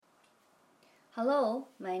Hello,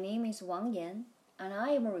 my name is Wang Yan, and I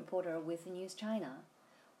am a reporter with News China.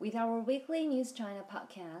 With our weekly News China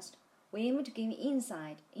podcast, we aim to give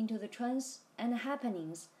insight into the trends and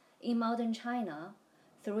happenings in modern China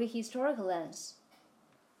through a historical lens.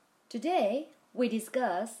 Today, we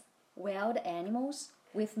discuss wild animals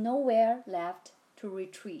with nowhere left to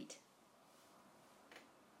retreat.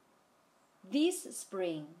 This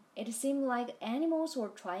spring, it seemed like animals were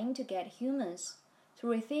trying to get humans to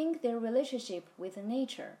rethink their relationship with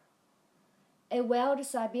nature. A wild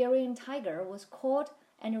Siberian tiger was caught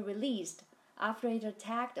and released after it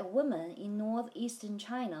attacked a woman in northeastern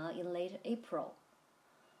China in late April.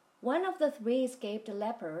 One of the three escaped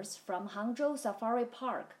leopards from Hangzhou Safari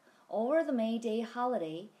Park over the May Day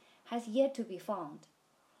holiday has yet to be found.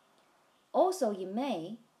 Also in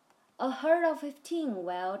May, a herd of 15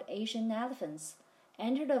 wild Asian elephants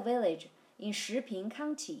entered a village in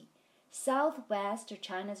Kangxi, southwest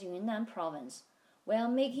China's Yunnan province, while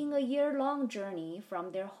making a year-long journey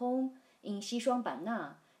from their home in Xishuangbanna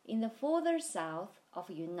in the further south of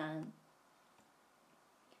Yunnan.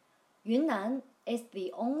 Yunnan is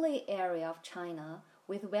the only area of China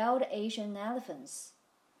with wild Asian elephants.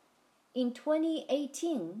 In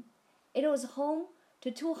 2018, it was home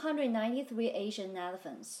to 293 Asian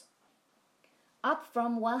elephants, up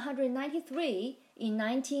from 193 in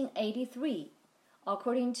 1983,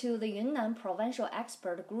 according to the Yunnan Provincial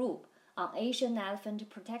Expert Group on Asian Elephant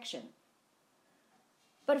Protection.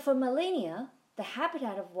 But for millennia, the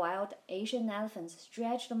habitat of wild Asian elephants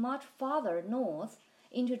stretched much farther north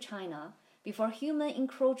into China before human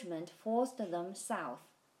encroachment forced them south.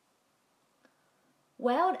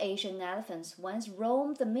 Wild Asian elephants once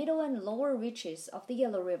roamed the middle and lower reaches of the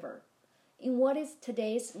Yellow River, in what is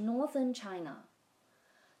today's northern China.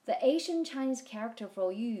 The ancient Chinese character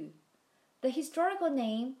for yu, the historical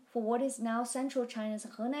name for what is now central China's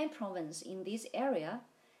Henan province in this area,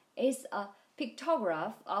 is a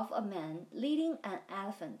pictograph of a man leading an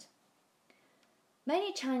elephant.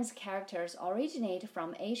 Many Chinese characters originate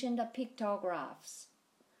from ancient pictographs.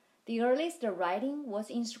 The earliest writing was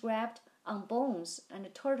inscribed on bones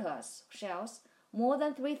and tortoise shells more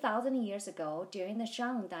than 3,000 years ago during the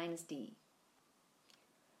Shang dynasty.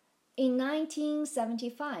 In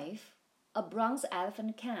 1975, a bronze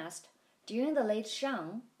elephant cast during the late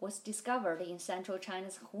Shang was discovered in central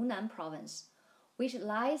China's Hunan province, which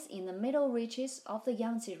lies in the middle reaches of the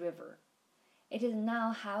Yangtze River. It is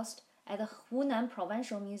now housed at the Hunan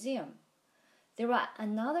Provincial Museum. There are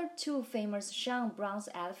another two famous Shang bronze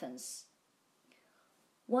elephants.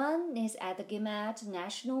 One is at the Guimet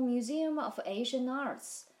National Museum of Asian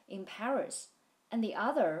Arts in Paris, and the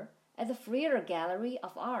other at the Freer Gallery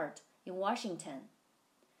of Art in Washington.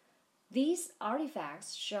 These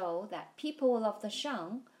artifacts show that people of the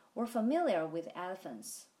Shang were familiar with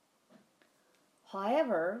elephants.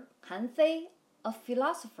 However, Han Fei, a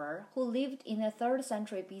philosopher who lived in the 3rd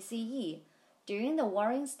century BCE during the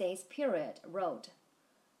Warring States period, wrote,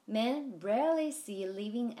 "Men rarely see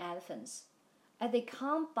living elephants. As they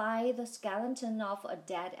come by the skeleton of a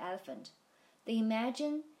dead elephant, they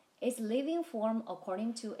imagine its living form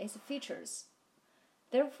according to its features.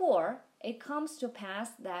 Therefore, it comes to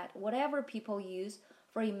pass that whatever people use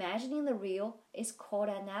for imagining the real is called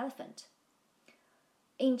an elephant.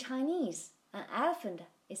 In Chinese, an elephant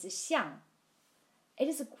is xiang. It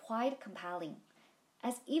is quite compelling,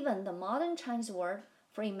 as even the modern Chinese word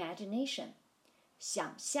for imagination,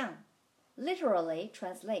 想象, literally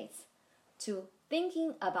translates to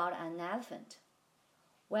thinking about an elephant.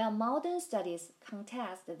 While modern studies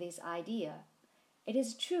contest this idea, it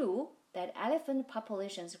is true that elephant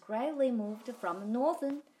populations gradually moved from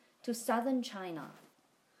northern to southern China.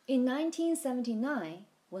 In 1979,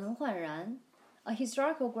 Wen Huanran, a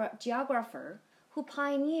historical geographer who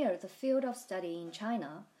pioneered the field of study in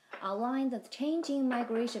China, outlined the changing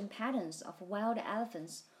migration patterns of wild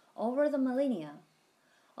elephants over the millennia.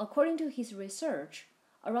 According to his research,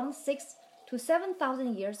 around 6,000 to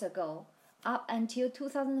 7,000 years ago, up until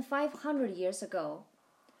 2,500 years ago,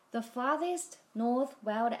 the farthest north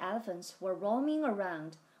wild elephants were roaming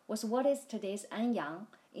around was what is today's Anyang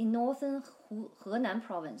in northern Henan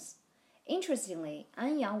province. Interestingly,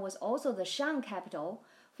 Anyang was also the Shang capital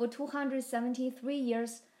for 273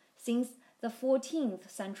 years since the 14th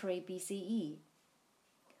century BCE.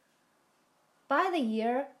 By the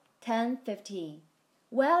year 1050,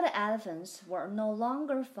 wild elephants were no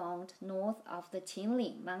longer found north of the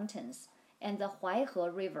Qinling Mountains and the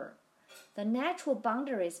Huaihe River, the natural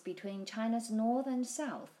boundaries between China's north and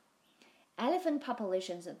south. Elephant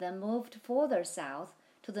populations then moved further south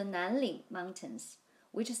to the Nanling Mountains,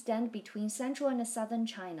 which stand between central and southern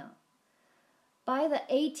China. By the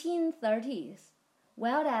 1830s,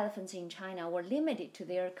 wild elephants in China were limited to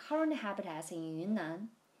their current habitats in Yunnan.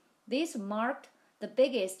 This marked the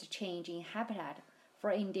biggest change in habitat for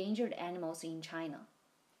endangered animals in China.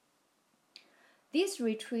 This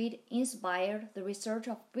retreat inspired the research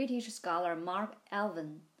of British scholar Mark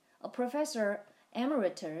Alvin, a professor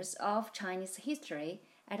emeritus of Chinese history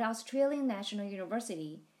at Australian National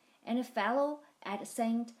University and a fellow at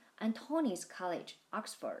St. Antony's College,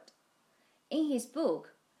 Oxford. In his book,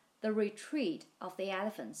 The Retreat of the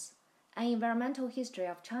Elephants, An Environmental History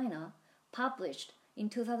of China, published in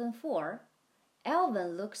 2004,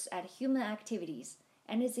 Alvin looks at human activities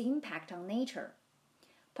and its impact on nature,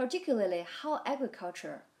 particularly how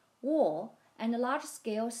agriculture, war, and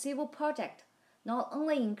large-scale civil projects not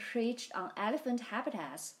only encroached on elephant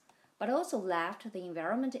habitats, but also left the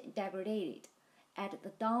environment degraded at the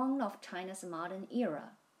dawn of China's modern era.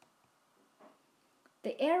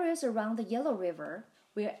 The areas around the Yellow River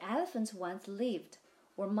where elephants once lived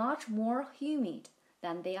were much more humid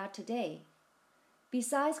than they are today.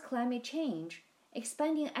 Besides climate change,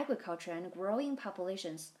 expanding agriculture and growing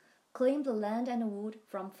populations claimed land and wood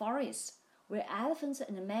from forests where elephants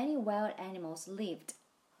and many wild animals lived.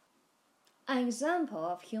 An example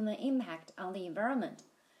of human impact on the environment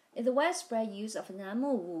is the widespread use of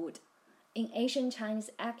nanmu wood in ancient Chinese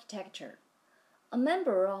architecture. A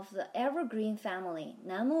member of the evergreen family,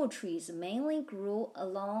 nanmu trees mainly grew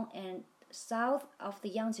along and south of the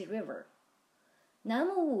Yangtze River.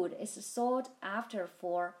 Nanmu wood is sought after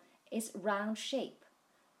for its round shape,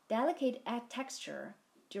 delicate texture,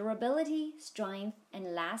 durability, strength,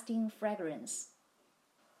 and lasting fragrance.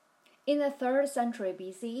 In the 3rd century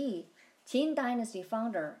BCE, Qin dynasty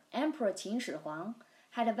founder Emperor Kangxi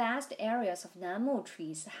had vast areas of nanmu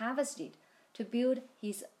trees harvested to build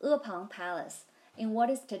his Epang Palace in what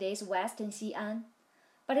is today's western Xi'an,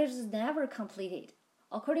 but it was never completed.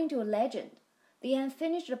 According to a legend, the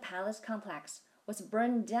unfinished palace complex was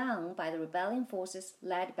burned down by the rebellion forces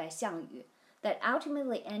led by Xiangyu that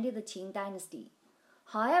ultimately ended the Qin dynasty.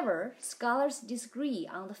 However, scholars disagree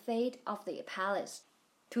on the fate of the palace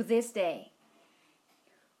to this day.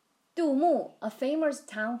 Du Mu, a famous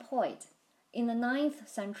Tang poet in the 9th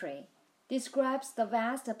century, describes the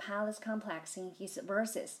vast palace complex in his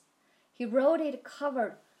verses. He wrote it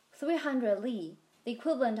covered 300 li, the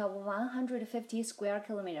equivalent of 150 square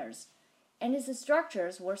kilometers, and its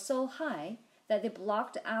structures were so high that they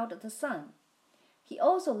blocked out the sun. He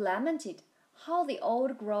also lamented how the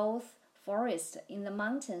old-growth forests in the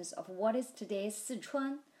mountains of what is today's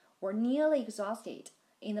Sichuan were nearly exhausted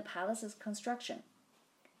in the palace's construction.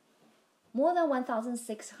 More than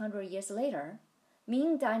 1,600 years later,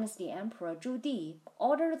 Ming Dynasty Emperor Zhu Di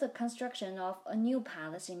ordered the construction of a new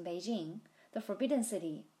palace in Beijing, the Forbidden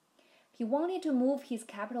City. He wanted to move his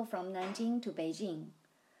capital from Nanjing to Beijing.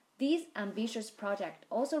 This ambitious project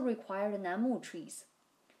also required nanmu trees,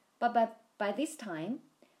 but by this time,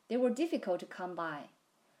 they were difficult to come by.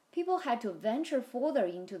 People had to venture further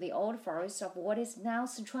into the old forests of what is now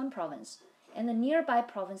Sichuan province and the nearby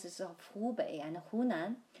provinces of Hubei and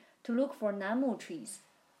Hunan to look for nanmu trees.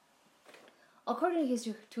 According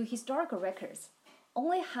to historical records,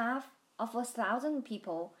 only half of 1,000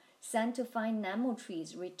 people sent to find nanmu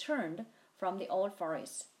trees returned from the old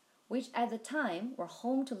forests, which at the time were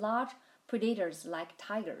home to large predators like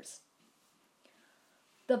tigers.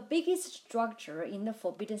 The biggest structure in the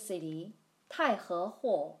Forbidden City, Taihe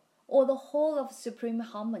Hall, or the Hall of Supreme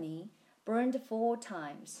Harmony, burned 4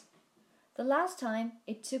 times. The last time,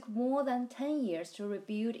 it took more than 10 years to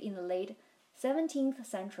rebuild in the late 17th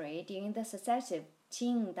century during the successive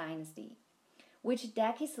Qing dynasty, which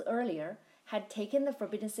decades earlier had taken the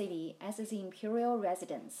Forbidden City as its imperial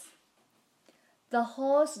residence. The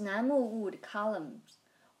hall's nanmu wood columns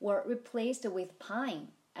were replaced with pine,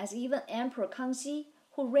 as even Emperor Kangxi,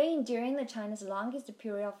 who reigned during the China's longest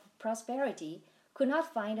period of prosperity, could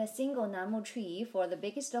not find a single nanmu tree for the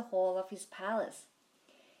biggest hall of his palace.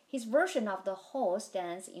 His version of the hall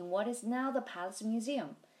stands in what is now the Palace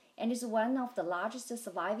Museum and is one of the largest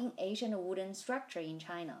surviving Asian wooden structures in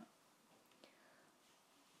China.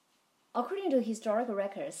 According to historical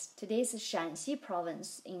records, today's Shaanxi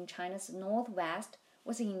province in China's northwest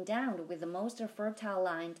was endowed with the most fertile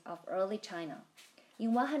land of early China.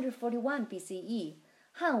 In 141 BCE,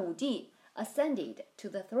 Han Wudi ascended to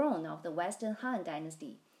the throne of the Western Han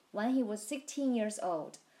dynasty when he was 16 years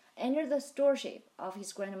old, under the stewardship of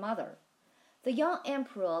his grandmother. The young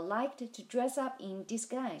emperor liked to dress up in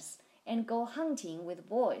disguise and go hunting with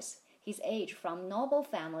boys his age from noble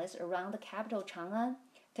families around the capital Chang'an,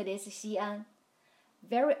 today's Xi'an.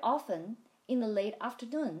 Very often, in the late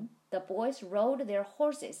afternoon, the boys rode their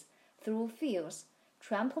horses through fields,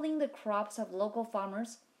 trampling the crops of local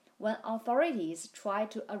farmers. When authorities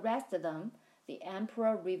tried to arrest them, the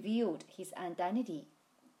emperor revealed his identity.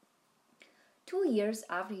 2 years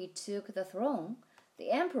after he took the throne,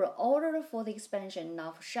 the emperor ordered for the expansion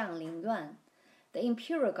of Yuan, the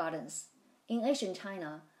imperial gardens. In ancient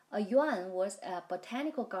China, a yuan was a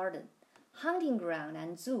botanical garden, hunting ground,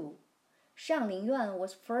 and zoo. Yuan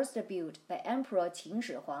was first built by Emperor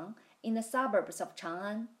Qin in the suburbs of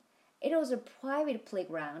Chang'an. It was a private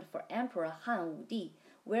playground for Emperor Han Wudi,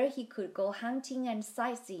 where he could go hunting and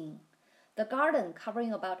sightseeing. The garden,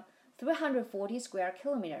 covering about 340 square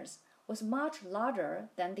kilometers, was much larger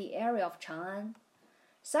than the area of Chang'an.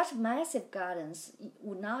 Such massive gardens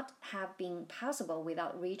would not have been possible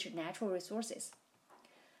without rich natural resources.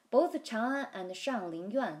 Both Chang'an and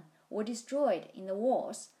Yuan were destroyed in the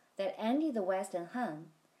wars that ended the Western Han.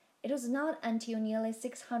 It was not until nearly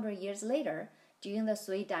 600 years later, during the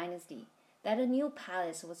Sui dynasty, that a new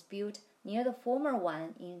palace was built near the former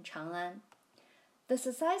one in Chang'an. The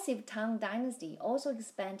successive Tang dynasty also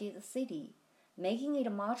expanded the city, making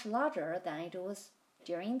it much larger than it was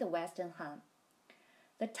during the Western Han.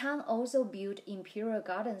 The Tang also built imperial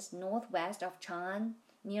gardens northwest of Chang'an,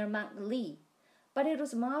 near Mount Li, but it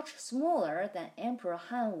was much smaller than Emperor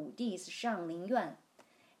Han Wudi's Yuan.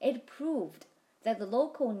 It proved that the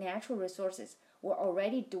local natural resources were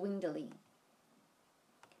already dwindling.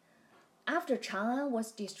 After Chang'an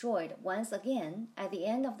was destroyed once again at the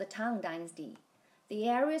end of the Tang dynasty, the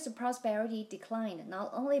area's prosperity declined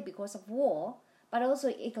not only because of war, but also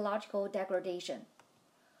ecological degradation.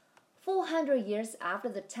 400 years after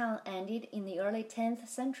the Tang ended in the early 10th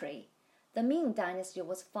century, the Ming dynasty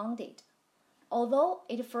was founded. Although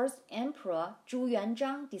its first emperor, Zhu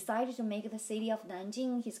Yuanzhang, decided to make the city of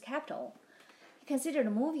Nanjing his capital, he considered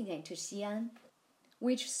moving it to Xi'an,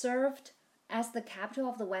 which served as the capital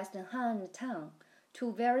of the Western Han and Tang,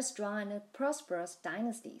 two very strong and prosperous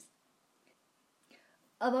dynasties.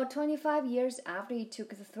 About 25 years after he took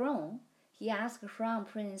the throne, he asked Crown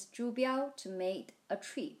Prince Zhu Biao to make a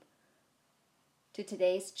trip to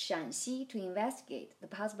today's Shaanxi to investigate the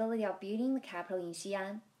possibility of building the capital in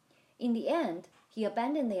Xi'an. In the end, he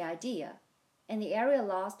abandoned the idea, and the area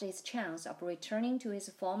lost its chance of returning to its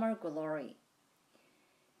former glory.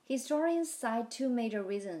 Historians cite two major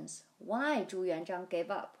reasons why Zhu Yuanzhang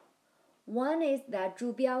gave up. One is that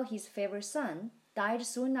Zhu Biao, his favorite son, died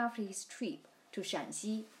soon after his trip to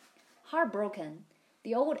Shaanxi. Heartbroken,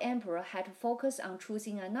 the old emperor had to focus on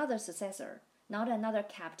choosing another successor, not another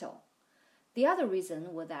capital. The other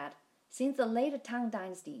reason was that, since the late Tang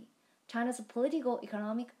dynasty, China's political,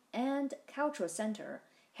 economic, and cultural center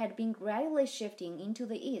had been gradually shifting into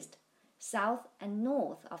the east, south, and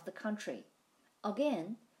north of the country.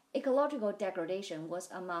 Again, ecological degradation was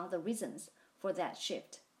among the reasons for that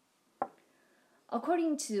shift.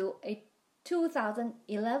 According to a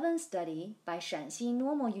 2011 study by Shaanxi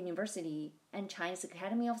Normal University and Chinese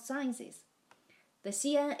Academy of Sciences, the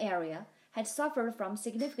Xi'an area had suffered from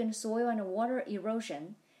significant soil and water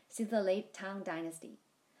erosion since the late Tang dynasty.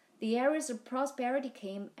 The area's prosperity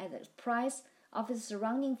came at the price of its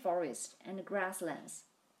surrounding forests and grasslands.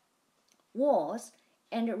 Wars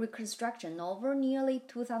and reconstruction over nearly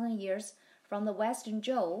 2,000 years from the Western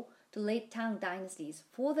Zhou to late Tang dynasties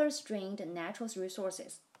further strained natural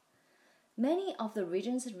resources. Many of the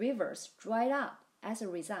region's rivers dried up as a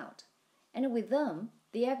result, and with them,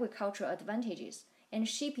 the agricultural advantages and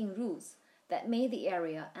shipping routes that made the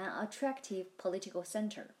area an attractive political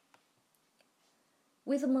center.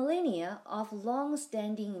 With millennia of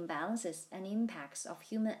long-standing imbalances and impacts of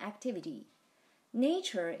human activity,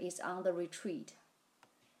 nature is on the retreat.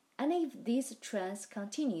 And if these trends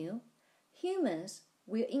continue, humans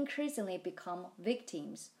will increasingly become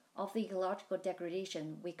victims of the ecological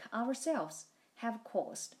degradation we ourselves have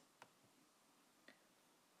caused.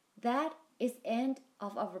 That is the end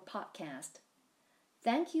of our podcast.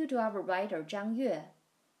 Thank you to our writer Zhang Yue,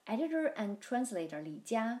 editor and translator Li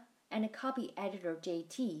Jia, and copy editor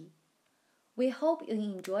JT. We hope you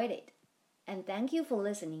enjoyed it, and thank you for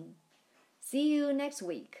listening. See you next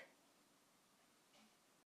week.